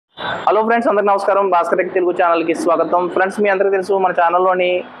Hello friends, అందరికీ నమస్కారం. Bhaskar tech Telugu ఛానల్కి స్వాగతం. ఫ్రెండ్స్, మీ అందరికీ తెలుసు మన ఛానల్లోని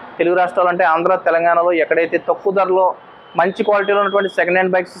తెలుగు రాష్ట్రాలు అంటే ఆంధ్ర, తెలంగాణలో ఎక్కడైతే తక్కువ ధరలో మంచి క్వాలిటీలో ఉన్నటువంటి సెకండ్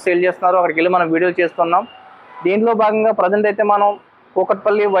హ్యాండ్ బైక్స్ సేల్ చేస్తున్నారో అక్కడికి వెళ్ళి మనం వీడియో చేస్తున్నాం. దీంట్లో భాగంగా ప్రజెంట్ అయితే మనం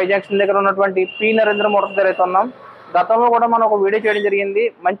కూకట్పల్లి వైజాక్షన్ దగ్గర ఉన్నటువంటి narender మోటార్స్ దగ్గర అయితే ఉన్నాం. గతంలో కూడా మనం ఒక వీడియో చేయడం జరిగింది,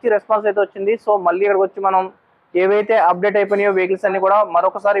 మంచి రెస్పాన్స్ అయితే వచ్చింది. సో మళ్ళీ ఇక్కడికి వచ్చి మనం ఏవైతే అప్డేట్ అయిపోయినాయో వెహికల్స్ అన్ని కూడా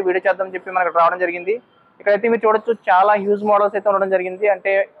మరొకసారి వీడియో చేద్దామని చెప్పి మనకి రావడం జరిగింది. ఇక్కడైతే మీరు చూడొచ్చు, చాలా హ్యూజ్ మోడల్స్ అయితే ఉండడం జరిగింది.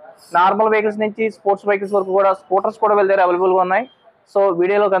 అంటే నార్మల్ వెహికల్స్ నుంచి స్పోర్ట్స్ వెహికల్స్ వరకు కూడా, స్కూటర్స్ కూడా వీళ్ళ దగ్గర అవైలబుల్గా ఉన్నాయి. సో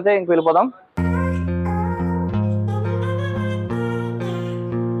వీడియోలోకి అంతే ఇంక వెళ్ళిపోదాం.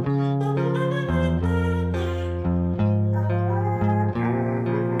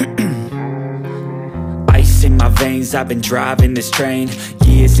 In my veins, I've been driving this train.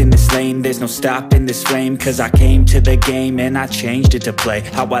 Years in this lane, there's no stopping this flame. Cause I came to the game and I changed it to play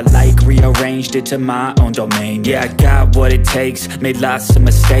how I like, rearranged it to my own domain. Yeah, I got what it takes, made lots of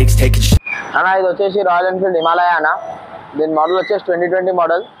mistakes, taking అన్నా ఇది వచ్చేసి royal Enfield Himalaya అన్న. దీని model వచ్చేసి 2020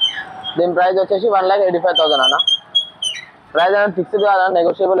 model. దీని price వచ్చేసి 1,85,000 అన్న. Price అనేది ఫిక్స్డ్ కాదన్న,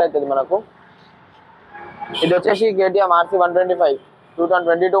 నెగోషియబుల్ అవుతుంది మనకు. ఇది వచ్చేసి కేటీఎం RC 125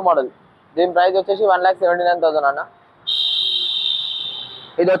 2022 మోడల్. దీని ప్రైస్ వచ్చేసి 1,79,000 అన్న.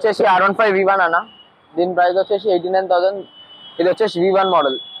 ఇది వచ్చేసి R15 V1 అన్న. దీని ప్రైస్ వచ్చేసి 89,000. ఇది వచ్చేసి V1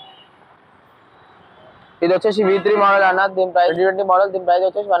 మోడల్. ఇది వచ్చేసి V3 మోడల్ అన్న. దీని ప్రైస్ 2020 మోడల్. దీని ప్రైస్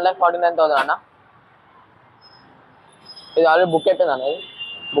వచ్చేసి 1,49,000 అన్న. ఇది ఆల్రెడీ బుక్ అయిపోయింది అన్న, ఇది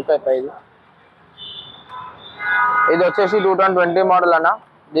బుక్ అయిపోయింది. ఇది వచ్చేసి 2020 మోడల్ అన్న.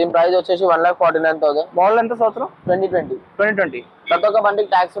 దీని ప్రైస్ వచ్చేసి 1,49,000. మోడల్ ఎంత సంవత్సరం? 2020. 2020. ప్రతి ఒక్క బండికి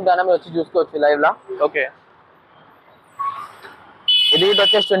ట్యాక్స్ ఉంటాయన్నా, మీరు వచ్చి చూసుకోవచ్చు లైవ్ లా. ఓకే. ఇది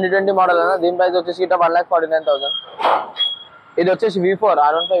వచ్చేసి 2020 మోడల్ అన్న. దీని ప్రైస్ వచ్చేసి 1,49,000. ఇది వచ్చేసి V4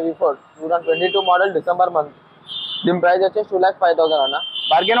 R15 V4 2022 model, December month. దీని ప్రైస్ వచ్చేసి 2,05,000 అన్న.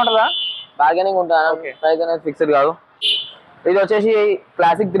 బార్గెన్ ఉంటుందా? బార్గెనింగ్ ఉంటుంది అన్న, ప్రైస్ అనేది ఫిక్స్డ్ కాదు. ఇది వచ్చేసి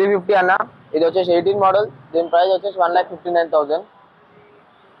క్లాసిక్ 350 అన్న. ఇది వచ్చేసి 18 మోడల్. దీని ప్రైస్ వచ్చేసి 1,59,000.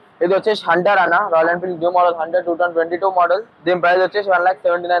 ఇది వచ్చేసి హంటర్ అన్న, royal Enfield new model Hunter 2022 model. దీని ప్రైస్ వచ్చేసి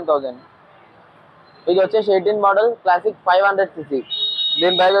 1,79,000. ఇది వచ్చేసి 18 మోడల్ క్లాసిక్ 500cc.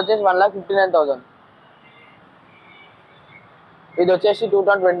 దీని ప్రైస్ వచ్చేసి 1,59,000. ఇది వచ్చేసి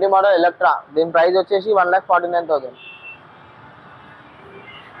 2020 మోడల్ ఎలక్ట్రా. దీని ప్రైస్ వచ్చేసి 1,49,000.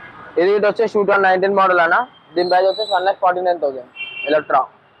 ఇది వచ్చేసి 2019 మోడల్ అన్న. దీని ప్రైస్ వచ్చేసి 1,49,000 ఎలక్ట్రా.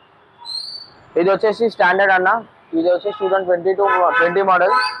 ఇది వచ్చేసి స్టాండర్డ్ అన్న. ఇది వచ్చేసి 2020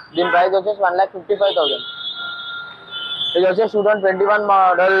 మోడల్. దీని ప్రైస్ వచ్చేసి 1,55,000. ఇది వచ్చేసి 2021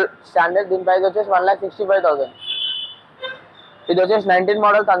 మోడల్ స్టాండర్డ్. దీని ప్రైస్ వచ్చేసి 1,65,000. ఇది వచ్చేసి 19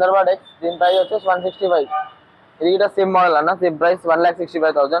 మోడల్ థండర్బర్డ్ X. దీని ప్రైస్ వచ్చేసి 165. ఇది కూడా సేమ్ మోడల్ అన్న. Same price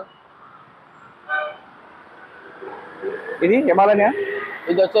 1,65,000. ఇది హిమాలయ.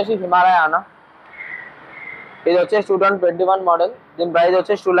 ఇది వచ్చేసి హిమాలయ అన్న. ఇది వచ్చేసి 2021 మోడల్. దీని ప్రైస్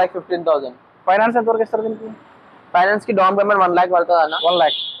వచ్చేసి 2,15,000. ఫైనాన్స్ ఎంత వరకు ఇస్తారు దీనికి? ఫైనాన్స్ కి డౌన్ పేమెంట్ 1 lakh పడుతుంది అన్న. 1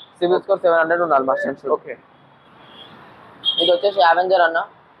 lakh. సివిల్ స్కోర్ 700 ఉండాలి మస్ట్. ఓకే. ఇది వచ్చేసి అవెంజర్ అన్న.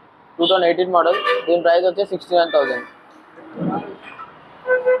 2018 మోడల్. దీని ప్రైస్ వచ్చేసి 69,000.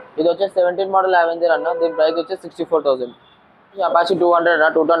 ఇది వచ్చేసి 17 మోడల్ అవెంజర్ అన్న. దీని ప్రైస్ వచ్చేసి 64,000. అపాచీ 200 అన్న.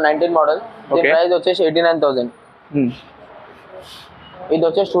 2019 మోడల్. దీని ప్రైస్ వచ్చేసి 89,000. ఇది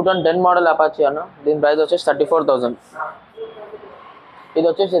వచ్చేసి 2010 మోడల్ అపాచీ అన్న. దీని ప్రైస్ వచ్చేసి 34,000. ఇది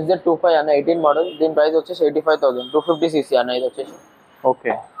వచ్చేసి XZ25 అన్న, 18 మోడల్. దీని ప్రైస్ వచ్చేసి 85,000. 250cc అన్న. ఇది వచ్చేసి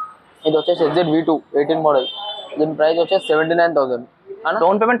ఓకే. ఇది వచ్చేసి XZ V2 18 మోడల్. దీని ప్రైస్ వచ్చేసి 79,000 అన్న.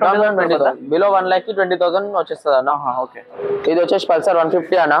 డౌన్ పేమెంట్ 20,000 బిలో 1 lakh కి 20,000 వచ్చేస్తుంది అన్న. ఓకే. ఇది వచ్చేసి పల్సర్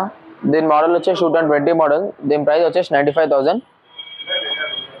 150 అన్న. దీని మోడల్ వచ్చేసి 2020 మోడల్. దీని ప్రైస్ వచ్చేసి 95,000.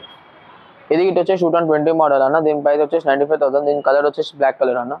 ఇది వచ్చేసి 2020 మోడల్ అన్న. దీని ప్రైస్ వచ్చేసి 95,000. దీని కలర్ వచ్చేసి బ్లాక్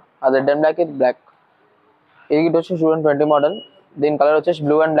కలర్ అన్న. అది రెడ్ అండ్ బ్లాక్, ఇది బ్లాక్. ఇది వచ్చేసి 2020 మోడల్. దీని కలర్ వచ్చేసి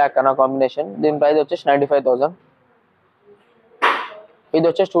బ్లూ అండ్ బ్లాక్ అన్న కాంబినేషన్. దీని ప్రైస్ వచ్చేసి 95,000. ఇది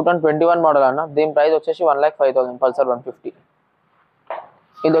వచ్చేసి 2021 మోడల్ అన్న. దీని ప్రైస్ వచ్చేసి 1,05,000 పల్సర్ 150.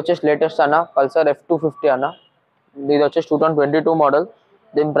 ఇది వచ్చేసి లేటెస్ట్ అన్న, పల్సర్ F250 అన్న. ఇది వచ్చేసి 2022 మోడల్.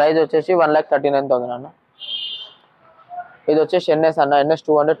 దీని ప్రైస్ వచ్చేసి 1,39,000 అన్న. ఇది వచ్చేసి NS అన్న, NS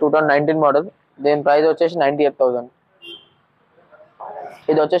 200 2019 మోడల్. దీని ప్రైస్ వచ్చేసి 98,000.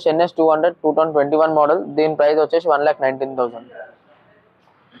 ఇది వచ్చేసి NS 200 2021 మోడల్. దీని ప్రైస్ వచ్చేసి 1,19,000.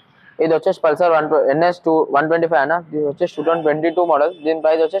 ఇది వచ్చేసి పల్సర్ NS 125 అన్న. ఇది వచ్చేసి 2022 మోడల్. దీని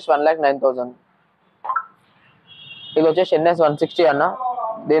ప్రైస్ వచ్చేసి 1,09,000. ఇది వచ్చేసి NS 160 అన్న.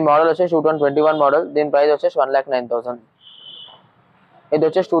 దీని మోడల్ వచ్చేసి 2021 మోడల్. దీని ప్రైస్ వచ్చేసి 1,09,000. ఇది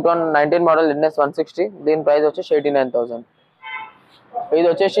వచ్చేసి 2019 మోడల్ NS 160. దీని ప్రైస్ వచ్చేసి 89,000. ఇది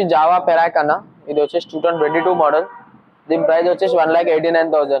వచ్చేసి జావా పెరాక్ అన్న. ఇది వచ్చేసి 2022 మోడల్. దీని ప్రైస్ వచ్చేసి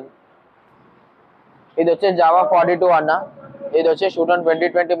 1,89,000. ఇది వచ్చేసి జావా 42 అన్న. ఇది వచ్చేసి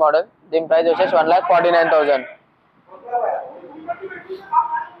 2020 మోడల్. దీని ప్రైస్ వచ్చేసి 1,49,000.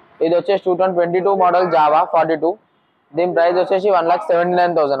 ఇది వచ్చేసి 2022 మోడల్ జావా 42. దీని ప్రైస్ వచ్చేసి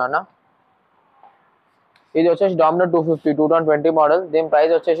 1,79,000 అన్న. ఇది వచ్చేసి డామినర్ 250 2020 మోడల్. దీని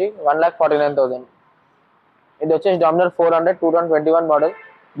ప్రైస్ వచ్చేసి 1,49,000. ఇది వచ్చేసి డామినర్ 400 2021 మోడల్.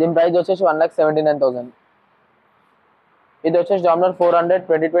 దీని ప్రైస్ వచ్చేసి 1,79,000. ఇది వచ్చేసి డామినర్ 400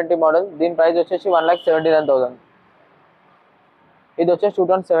 2020 మోడల్. దీని ప్రైస్ వచ్చేసి 1,79,000. ఇది వచ్చేసి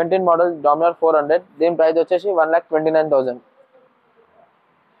 2017 మోడల్ డామినర్ 400. దీని ప్రైస్ వచ్చేసి 1,29,000.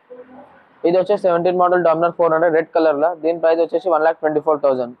 ఇది వచ్చేసి 17 మోడల్ డామినర్ 400 రెడ్ కలర్ లో. దీని ప్రైస్ వచ్చేసి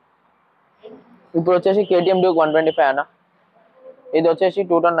 1,24,000. ఇప్పుడు వచ్చేసి కేటీఎం డ్యూక్ 125 అన్న. ఇది వచ్చేసి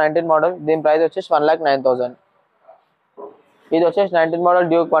 2019 మోడల్. దీని ప్రైస్ వచ్చేసి 1,09,000. ఇది వచ్చేసి 19 మోడల్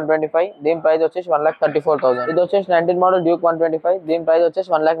డ్యూక్ 125. దీని ప్రైస్ వచ్చేసి 1,34,000. ఇది వచ్చేసి 19 మోడల్ డ్యూక్ 125. దీని ప్రైస్ వచ్చేసి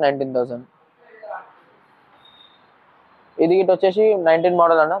 1,19,000. ఇది ఇటు వచ్చేసి 19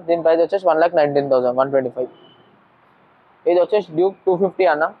 మోడల్ అన్న. దీని ప్రైస్ వచ్చేసి 1,19,000 125. ఇది వచ్చేసి డ్యూక్ 250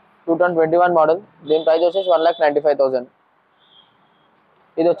 అన్న. 2021 మోడల్. దీని ప్రైస్ వచ్చేసి 1,95,000.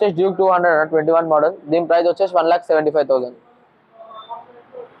 ఇది వచ్చేసి డ్యూక్ 200 అన్న 21 మోడల్. దీని ప్రైస్ వచ్చేసి 1,75,000.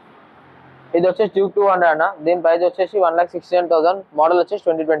 ఇది వచ్చేసి డ్యూక్ 200 అన్న. దీని ప్రైస్ వచ్చేసి 1,69,000. మోడల్ వచ్చేసి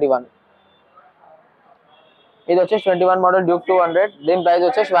 2021. ఇది వచ్చేసి 21 మోడల్ డ్యూక్ 200. దీని ప్రైస్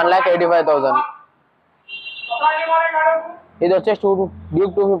వచ్చేసి 1,85,000. ఇది వచ్చేసి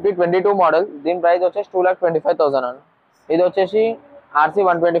డ్యూక్ 250 22 మోడల్. దీని ప్రైస్ వచ్చేసి 2,25,000 అన్న. ఇది వచ్చేసి ఆర్సీ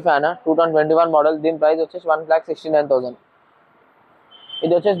 125 అన్న 2021 మోడల్. దీని ప్రైస్ వచ్చేసి 1,69,000.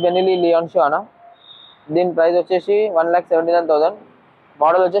 ఇది వచ్చేసి బెనిలీ లియాన్ షో అన్న. దీని ప్రైస్ వచ్చేసి 1,79,000.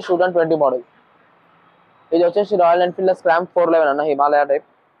 మోడల్ వచ్చేసి 2020 మోడల్. ఇది వచ్చేసి రాయల్ ఎన్ఫీల్డ్ స్క్రామ్ 411 అన్న హిమాలయ టైప్.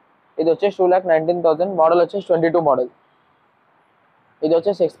 ఇది వచ్చేసి 2,19,000. మోడల్ వచ్చేసి 22 మోడల్. ఇది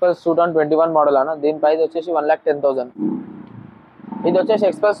వచ్చేసి ఎక్స్ప్రెస్ 2021 మోడల్ అన్న. దీని ప్రైస్ వచ్చేసి 1,10,000. ఇది వచ్చేసి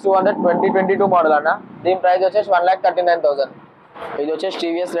ఎక్స్ప్రెస్ 200 2022 మోడల్ అన్న. దీని ప్రైస్ వచ్చేసి 1,39,000. ఇది వచ్చేసి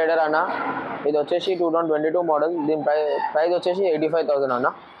టీవీఎస్ రైడర్ అన్న. ఇది వచ్చేసి 2022 మోడల్. దీని ప్రైస్ వచ్చేసి 85,000 అన్న.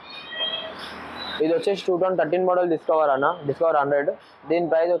 ఇది వచ్చేసి 2013 మోడల్ డిస్కవర్ అన్న. డిస్కవర్ 100. దీని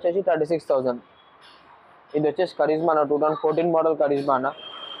ప్రైస్ వచ్చేసి 36,000. ఇది వచ్చేసి కరిజ్మా అన్న 2014 మోడల్ కరిజ్మా అన్న.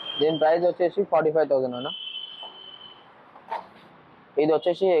 దీని ప్రైస్ వచ్చేసి 45,000 అన్న. ఇది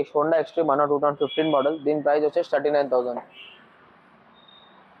వచ్చేసి హోండా ఎక్స్ట్రీమ్ అన్న 2015 మోడల్. దీని ప్రైస్ వచ్చేసి 39,000.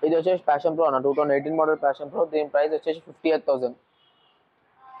 ఇది వచ్చేసి ప్యాషన్ ప్రో అన్న 2018 మోడల్ ప్యాషన్ ప్రో. దీని ప్రైస్ వచ్చేసి 58,000.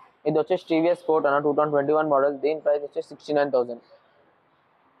 ఇది వచ్చేసి టీవీఎస్ స్పోర్ట్ అన్న 2021 మోడల్. దీని ప్రైస్ వచ్చేసి 69,000.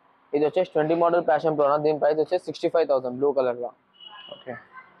 ఇది వచ్చేసి 20 మోడల్ ప్యాషన్ ప్రో అన్న. దీని ప్రైస్ వచ్చేసి 65,000 బ్లూ కలర్ లో. ఓకే.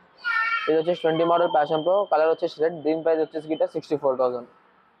 ఇది వచ్చేసి 20 మోడల్ ప్యాషన్ ప్రో కలర్ వచ్చేసి రెడ్. దీని ప్రైస్ వచ్చేసి గిట్ట 64,000.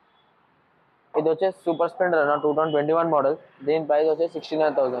 ఇది వచ్చేసి సూపర్ స్ప్లెండర్ అన్న 2021 మోడల్. దీని ప్రైస్ వచ్చేసి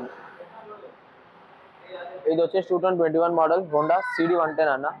 69,000. ఇది వచ్చేసి 2021 మోడల్ హోండా సిడి 110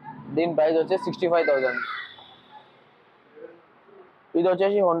 అన్న. దీని ప్రైస్ వచ్చేసి 65,000. ఇది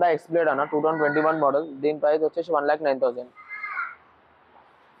వచ్చేసి హోండా ఎక్స్ప్లేడ్ అన్న 2021 మోడల్. దీని ప్రైస్ వచ్చేసి 1,09,000.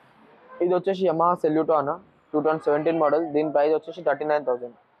 ఇది వచ్చేసి యమహా సెల్యూటో అన్న 2017 మోడల్. దీని ప్రైస్ వచ్చేసి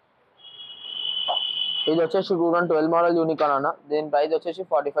 39,000. ఇది వచ్చేసి 2012 మోడల్ యూనికాన్ అన్న. దీని ప్రైస్ వచ్చేసి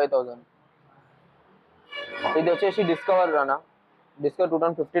 45,000. ఇది వచ్చేసి డిస్కవర్ అన్న. Discover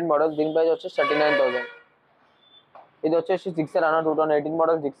 2015 model. దీని ప్రైస్ వచ్చేసి 39,000. ఇది వచ్చేసి జిక్సర్ అన్న 2018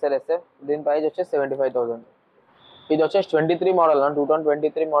 మోడల్ జిక్సర్ ఎస్ఎఫ్. దీని ప్రైస్ వచ్చేసి 75,000. ఇది వచ్చేసి 23 మోడల్ అన్న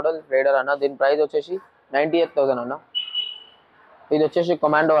 2023 మోడల్ రైడర్ అన్న. దీని ప్రైస్ వచ్చేసి 98,000 అన్న. ఇది వచ్చేసి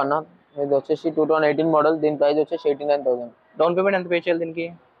కమాండో అన్న. ఇది వచ్చేసి 2018 మోడల్. దీని ప్రైస్ వచ్చేసి 89,000. డౌన్ పేమెంట్ ఎంత పే చేయాలి దీనికి?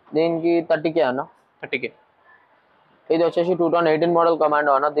 దీనికి 30K అన్న. 30K. ఇది వచ్చేసి 2018 మోడల్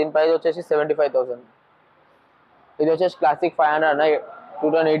కమాండో అన్న. దీని ప్రైస్ వచ్చేసి 75,000. ఇది వచ్చేసి క్లాసిక్ 500 అన్న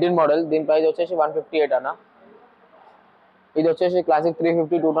 2018 మోడల్. దీని ప్రైస్ వచ్చేసి 158 అన్న. ఇది వచ్చేసి క్లాసిక్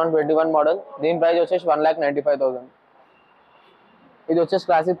 350 2021 మోడల్. దీని ప్రైస్ వచ్చేసి 1,95,000. ఇది వచ్చేసి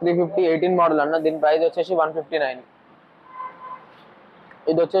క్లాసిక్ 350 18 మోడల్ అన్న. దీని ప్రైస్ వచ్చేసి 159.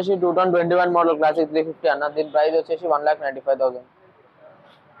 ఇది వచ్చేసి 2021 మోడల్ క్లాసిక్ 350 అన్న. దీని ప్రైస్ వచ్చేసి 1,95,000.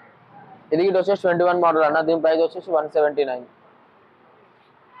 ఇది వచ్చేసి 21 మోడల్ అన్న. దీని ప్రైస్ వచ్చేసి 179.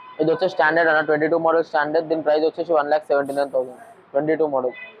 ఇది వచ్చేసి స్టాండర్డ్ అన్న 22 మోడల్ స్టాండర్డ్. దీని ప్రైస్ వచ్చేసి 1,79,000 22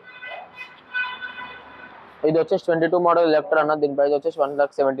 మోడల్. ఇది వచ్చేసి 22 మోడల్ ఎలక్ట్రా అన్న. దీని ప్రైస్ వచ్చేసి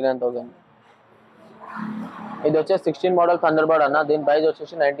 1,79,000. ఇది వచ్చేసి 16 మోడల్ థండర్బర్డ్ అన్న. దీని ప్రైస్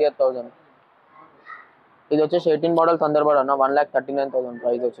వచ్చేసి 98,000. ఇది వచ్చేసి 18 మోడల్ థండర్బర్డ్ అన్న 1,39,000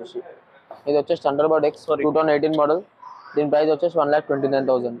 ప్రైస్ వచ్చేసి. ఇది వచ్చేసి థండర్బర్డ్ ఎక్స్ 2018 మోడల్. దీని ప్రైస్ వచ్చేసి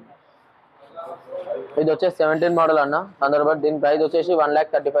 1,29,000. ఇది వచ్చేసి 17 మోడల్ అన్న థండర్బర్డ్. దీని ప్రైస్ వచ్చేసి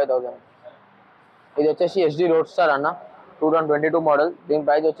 1,35,000. ఇది వచ్చేసి ఎస్డి రోడ్ స్టార్ అన్న 2022 మోడల్. దీని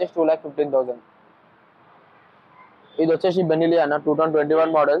ప్రైస్ వచ్చేసి 2,15,000. ఇది వచ్చేసి బెనిలీ అన్న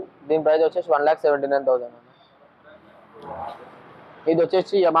 2021 మోడల్, దీని ప్రైస్ వచ్చేసి 1,79,000 అన్న. ఇది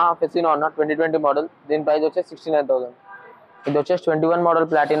వచ్చేసి యమహా ఫెసినో అన్న 2020 మోడల్, దీని ప్రైస్ వచ్చేసి 69,000. ఇది వచ్చేసి 21 మోడల్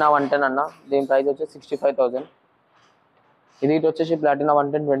ప్లాటినా 110 అన్న, దీని ప్రైస్ వచ్చేసి 65,000. ఇది ఇటు వచ్చేసి ప్లాటినా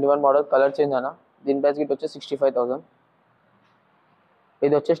 110 21 మోడల్ కలర్ చేంజ్ అన్న, దీని ప్రైస్ ఇటు వచ్చేసి 65,000.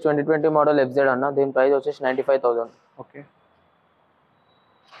 ఇది వచ్చేసి 2020 మోడల్ ఎఫ్జెడ్ అన్న, దీని ప్రైస్ వచ్చేసి 95,000. ఓకే.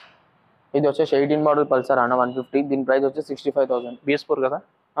 ఇది వచ్చేసి 18 మోడల్ పల్సర్ అన్న 150, దీని ప్రైస్ వచ్చేసి 65,000. BS4 కదా?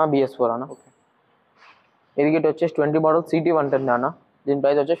 BS4 అన్న. ఓకే. ఇది ఇటు వచ్చేసి 20 మోడల్ సిటీ 110 అన్న, దీని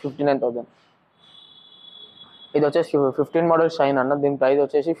ప్రైస్ వచ్చేసి 59,000. ఇది వచ్చేసి 15 మోడల్ షైన్ అన్న, దీని ప్రైస్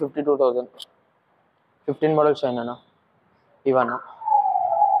వచ్చేసి 52,000. 15 మోడల్ షైన్ అన్న ఇవన్న.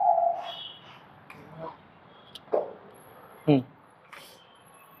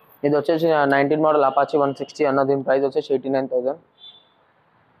 ఇది వచ్చేసి 19 మోడల్ అపాచీ 160 అన్న, దీని ప్రైస్ వచ్చేసి 89,000.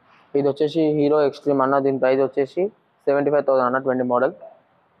 ఇది వచ్చేసి హీరో ఎక్స్ట్రీమ్ అన్న, దీని ప్రైస్ వచ్చేసి 75,000 అన్న 20 మోడల్.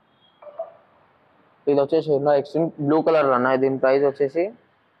 ఇది వచ్చేసి హీరో ఎక్స్ట్రీమ్ బ్లూ కలర్ అన్న, దీని ప్రైస్ వచ్చేసి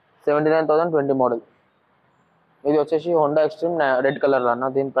 79,000 20 మోడల్. ఇది వచ్చేసి హోండా ఎక్స్ట్రీమ్ రెడ్ కలర్ అన్న,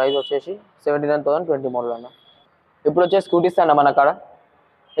 దీని ప్రైస్ వచ్చేసి 79,000 20 మోడల్ అన్న. ఇప్పుడు వచ్చేసి స్కూటీస్ అన్న మన కాడ.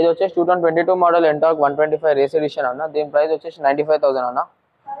 ఇది వచ్చేసి 2022 మోడల్ ఎంటాక్ 125 రేస్ ఎడిషన్ అన్న, దీని ప్రైస్ వచ్చేసి 95,000 అన్న.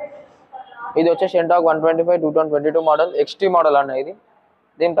 ఇది వచ్చేసి ఎంటాక్ 125 2022 మోడల్ ఎక్స్టీ మోడల్ అన్న, ఇది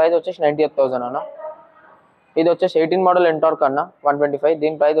దీని ప్రైస్ వచ్చేసి 98,000 అన్న. ఇది వచ్చేసి 18 మోడల్ ఎంటార్క్ అన్న 125,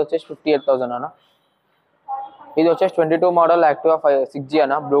 దీని ప్రైస్ వచ్చేసి 58,000 అన్న. ఇది వచ్చేసి 22 మోడల్ యాక్టివా 6G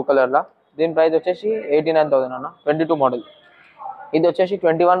అన్న బ్లూ కలర్లో, దీని ప్రైస్ వచ్చేసి 89,000 అన్న 22 మోడల్. ఇది వచ్చేసి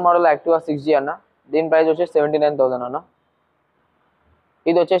 21 మోడల్ యాక్టివా 6G అన్న, దీని ప్రైస్ వచ్చేసి 79,000 అన్న.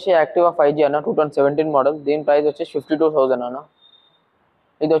 ఇది వచ్చేసి యాక్టివా 5G అన్న 2017 మోడల్, దీని ప్రైస్ వచ్చేసి 52,000 అన్న.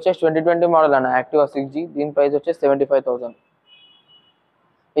 ఇది వచ్చేసి 2020 మోడల్ అన్న యాక్టివా 6G, దీని ప్రైస్ వచ్చేసి 75,000.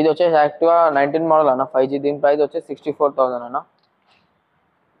 ఇది వచ్చేసి యాక్టివా 19 మోడల్ అన్న 5G, దీని ప్రైస్ వచ్చేసి 64,000 అన్న.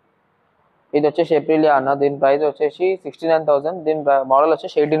 ఇది వచ్చేసి ఏప్రిలియా అన్న, దీని ప్రైస్ వచ్చేసి 69,000, దీని మోడల్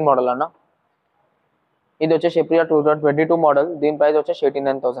వచ్చేసి 18 మోడల్ అన్న. ఇది వచ్చేసి ఏప్రిలియా 2022 మోడల్, దీని ప్రైస్ వచ్చేసి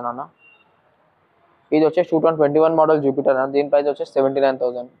 89,000 అన్న. ఇది వచ్చేసి 2021 మోడల్ జూపిటర్ అన్న, దీని ప్రైస్ వచ్చేసి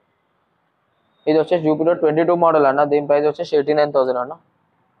 79,000. ఇది వచ్చేసి జూపిటర్ 22 మోడల్ అన్న, దీని ప్రైస్ వచ్చేసి 89,000 అన్న.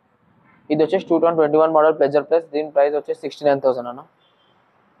 ఇది వచ్చేసి 2021 మోడల్ ప్లెజర్ ప్లస్, దీని ప్రైస్ వచ్చేసి 69,000 అన్న.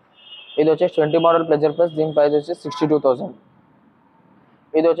 ఇది వచ్చేసి 20 మోడల్ ప్లెజర్ ప్లస్, దీని ప్రైస్ వచ్చేసి 62,000.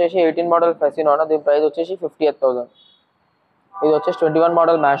 ఇది వచ్చేసి 18 మోడల్ ఫెసినో అన్న, దీని ప్రైస్ వచ్చేసి 58,000. ఇది వచ్చేసి 21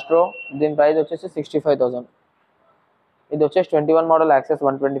 మోడల్ మాస్ట్రో, దీని ప్రైస్ వచ్చేసి 65,000. ఇది వచ్చేసి 21 మోడల్ యాక్సెస్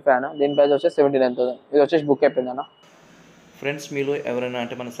 125 అన్న, దీని ప్రైస్ వచ్చేసి 79,000. ఇది వచ్చేసి బుక్ అయిపోయింది అన్న. ఫ్రెండ్స్, మీలో ఎవరైనా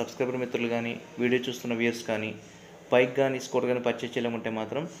అంటే మన సబ్స్క్రైబర్ మిత్రులు కానీ వీడియో చూస్తున్న వ్యూయర్స్ కానీ బైక్ కానీ స్కూటర్ కానీ పర్చేస్ చేయాలంటే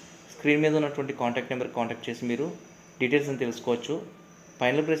మాత్రం స్క్రీన్ మీద ఉన్నటువంటి కాంటాక్ట్ నెంబర్ కాంటాక్ట్ చేసి మీరు డీటెయిల్స్ అని తెలుసుకోవచ్చు.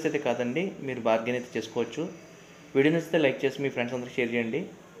 ఫైనల్ ప్రైస్ అయితే కాదండి, మీరు బార్గెన్ అయితే చేసుకోవచ్చు. వీడియో నచ్చితే లైక్ చేసి మీ ఫ్రెండ్స్ అందరికీ షేర్ చేయండి.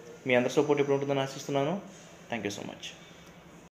 మీ అందరి సపోర్ట్ ఎప్పుడు ఉంటుందని ఆశిస్తున్నాను. Thank you so much.